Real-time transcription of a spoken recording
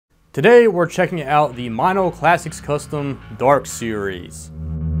Today we're checking out the Meinl Classics Custom Dark series.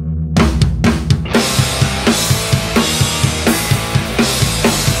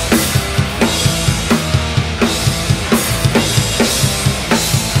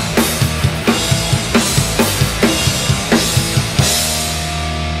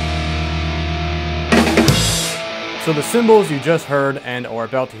 So the cymbals you just heard and are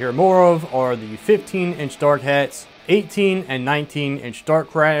about to hear more of are the 15-inch dark hats, 18 and 19-inch dark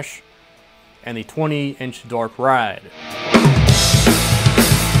crash, and the 20-inch dark ride.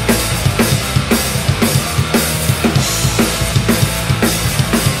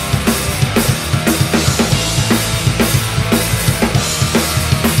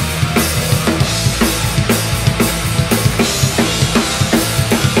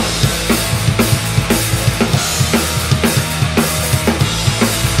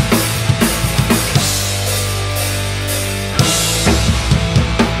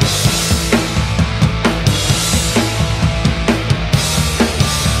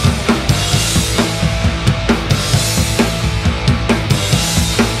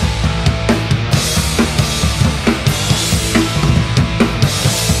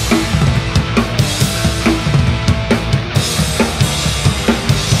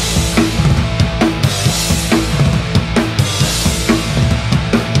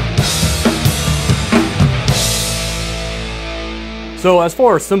 So as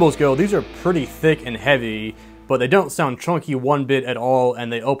far as cymbals go, these are pretty thick and heavy, but they don't sound chunky one bit at all,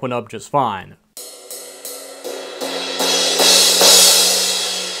 and they open up just fine.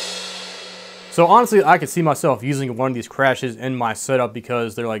 So honestly, I could see myself using one of these crashes in my setup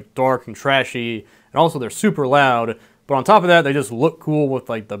because they're like dark and trashy, and also they're super loud. But on top of that, they just look cool with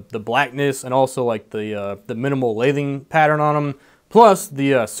like the blackness and also like the minimal lathing pattern on them. Plus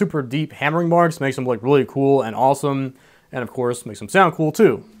the super deep hammering marks makes them look really cool and awesome. And of course, makes them sound cool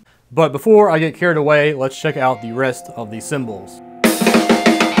too. But before I get carried away, let's check out the rest of these cymbals.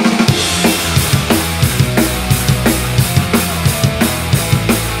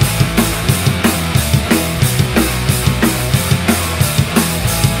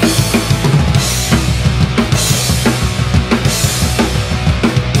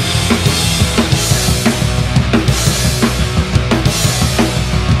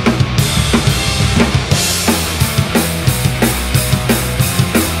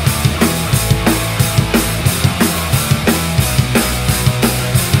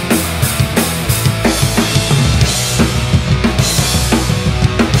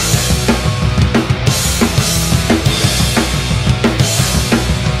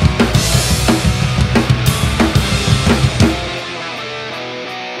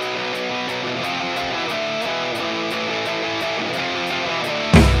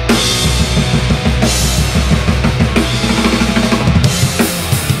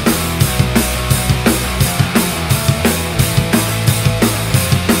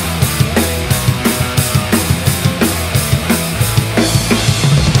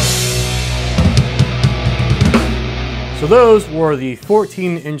 So those were the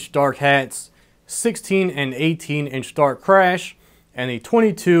 14-inch dark hats, 16 and 18-inch dark crash, and the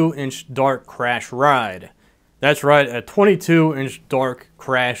 22-inch dark crash ride. That's right, a 22-inch dark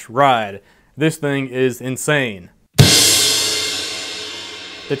crash ride. This thing is insane. The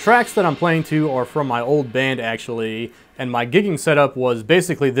tracks that I'm playing to are from my old band actually, and my gigging setup was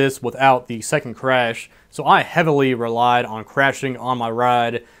basically this without the second crash, so I heavily relied on crashing on my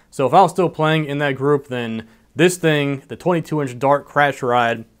ride. So if I was still playing in that group, then this thing, the 22-inch dark crash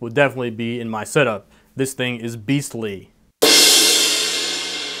ride, would definitely be in my setup. This thing is beastly.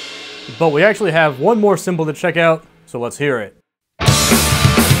 But we actually have one more cymbal to check out, so let's hear it.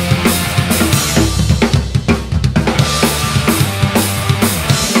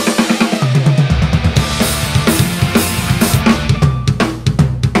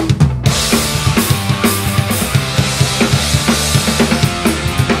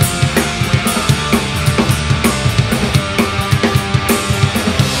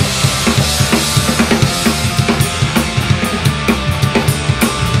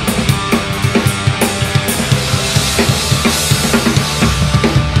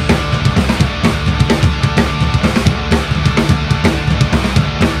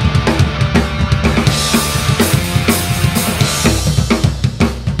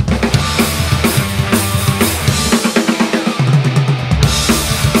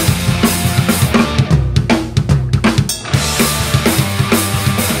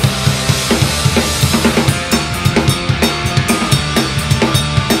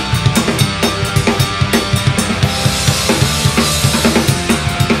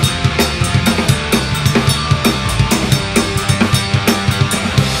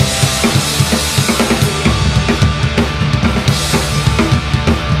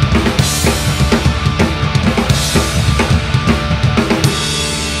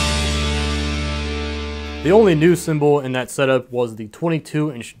 The only new cymbal in that setup was the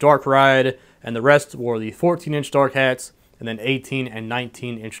 22-inch dark ride, and the rest were the 14-inch dark hats, and then 18 and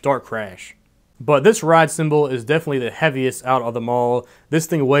 19-inch dark crash. But this ride cymbal is definitely the heaviest out of them all. This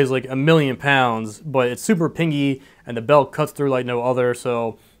thing weighs like 1,000,000 pounds, but it's super pingy, and the bell cuts through like no other,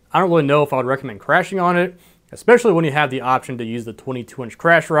 so I don't really know if I would recommend crashing on it, especially when you have the option to use the 22-inch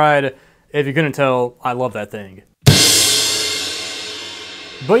crash ride. If you couldn't tell, I love that thing.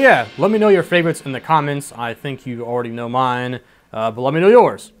 But yeah, let me know your favorites in the comments. I think you already know mine, but let me know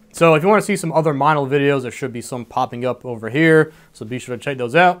yours. So if you want to see some other Meinl videos, there should be some popping up over here, so be sure to check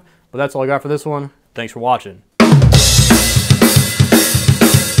those out. But that's all I got for this one. Thanks for watching.